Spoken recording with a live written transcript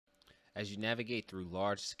As you navigate through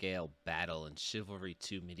large-scale battle in Chivalry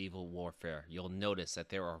 2 Medieval Warfare, you'll notice that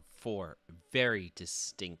there are 4 very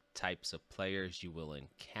distinct types of players you will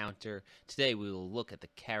encounter. Today we will look at the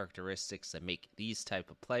characteristics that make these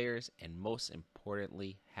type of players, and most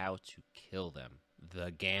importantly, how to kill them.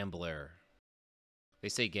 The Gambler. They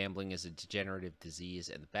say gambling is a degenerative disease,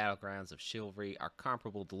 and the battlegrounds of chivalry are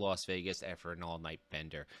comparable to Las Vegas after an all-night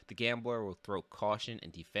bender. The gambler will throw caution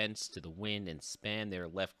and defense to the wind and spam their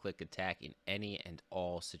left-click attack in any and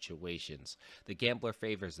all situations. The gambler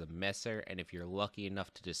favors the messer, and if you're lucky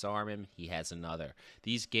enough to disarm him, he has another.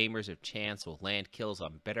 These gamers of chance will land kills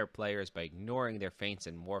on better players by ignoring their feints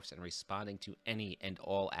and morphs and responding to any and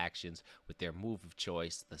all actions with their move of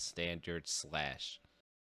choice, the standard slash.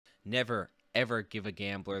 Never ever give a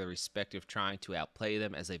gambler the respect of trying to outplay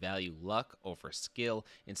them, as they value luck over skill.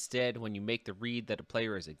 Instead, when you make the read that a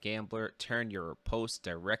player is a gambler, turn your riposte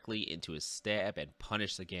directly into a stab and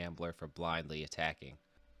punish the gambler for blindly attacking.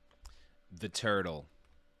 The Turtle.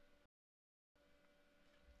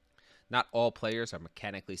 Not all players are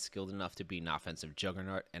mechanically skilled enough to be an offensive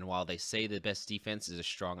juggernaut, and while they say the best defense is a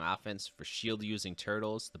strong offense, for shield-using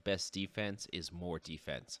turtles, the best defense is more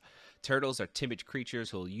defense. Turtles are timid creatures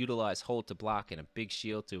who will utilize hold to block and a big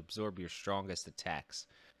shield to absorb your strongest attacks.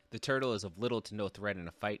 The turtle is of little to no threat in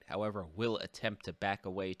a fight, however, will attempt to back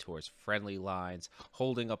away towards friendly lines,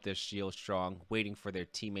 holding up their shield strong, waiting for their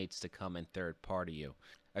teammates to come and third-party you.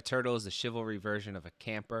 A turtle is the chivalry version of a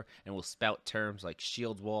camper and will spout terms like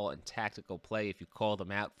shield wall and tactical play if you call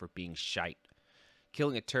them out for being shite.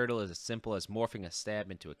 Killing a turtle is as simple as morphing a stab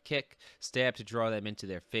into a kick, stab to draw them into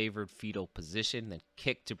their favored fetal position, then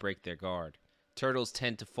kick to break their guard. Turtles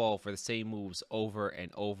tend to fall for the same moves over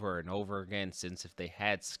and over and over again, since if they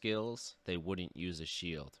had skills, they wouldn't use a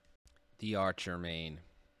shield. The Archer Main.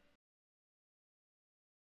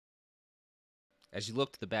 As you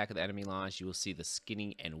look to the back of the enemy lines, you will see the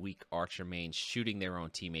skinny and weak archer mains shooting their own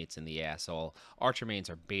teammates in the asshole. Archer mains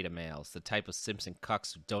are beta males, the type of Simpson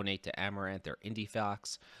cucks who donate to Amaranth or Indie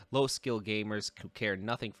Fox. Low skill gamers who care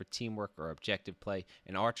nothing for teamwork or objective play.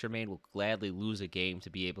 An archer main will gladly lose a game to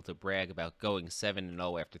be able to brag about going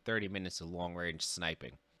 7-0 after 30 minutes of long range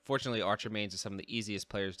sniping. Fortunately, archer mains are some of the easiest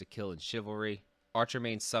players to kill in Chivalry. Archer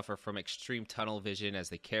mains suffer from extreme tunnel vision as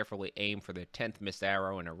they carefully aim for their 10th missed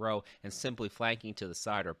arrow in a row, and simply flanking to the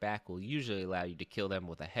side or back will usually allow you to kill them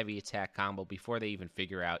with a heavy attack combo before they even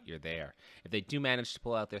figure out you're there. If they do manage to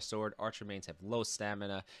pull out their sword, archer mains have low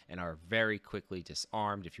stamina and are very quickly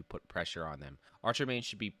disarmed if you put pressure on them. Archer mains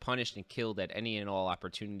should be punished and killed at any and all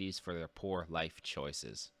opportunities for their poor life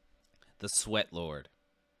choices. The Sweat Lord.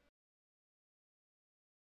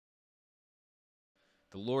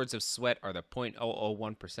 The Lords of Sweat are the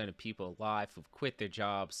 0.001% of people alive who've quit their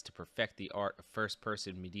jobs to perfect the art of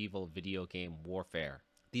first-person medieval video game warfare.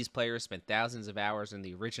 These players spent thousands of hours in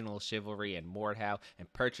the original Chivalry and Mordhau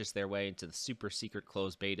and purchased their way into the super secret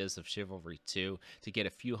closed betas of Chivalry 2 to get a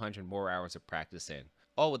few hundred more hours of practice in,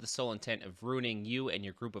 all with the sole intent of ruining you and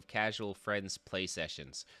your group of casual friends' play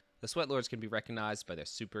sessions. The Sweat Lords can be recognized by their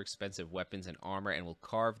super expensive weapons and armor and will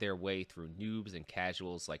carve their way through noobs and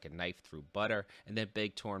casuals like a knife through butter, and then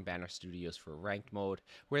beg Torn Banner Studios for ranked mode,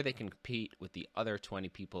 where they can compete with the other 20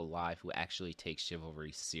 people alive who actually take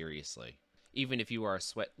Chivalry seriously. Even if you are a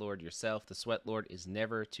Sweat Lord yourself, the Sweat Lord is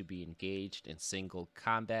never to be engaged in single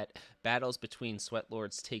combat. Battles between Sweat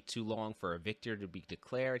Lords take too long for a victor to be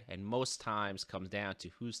declared, and most times comes down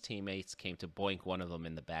to whose teammates came to boink one of them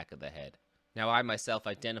in the back of the head. Now, I myself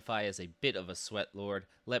identify as a bit of a Sweat Lord.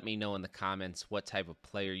 Let me know in the comments what type of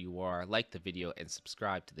player you are. Like the video and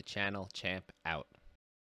subscribe to the channel. Champ out.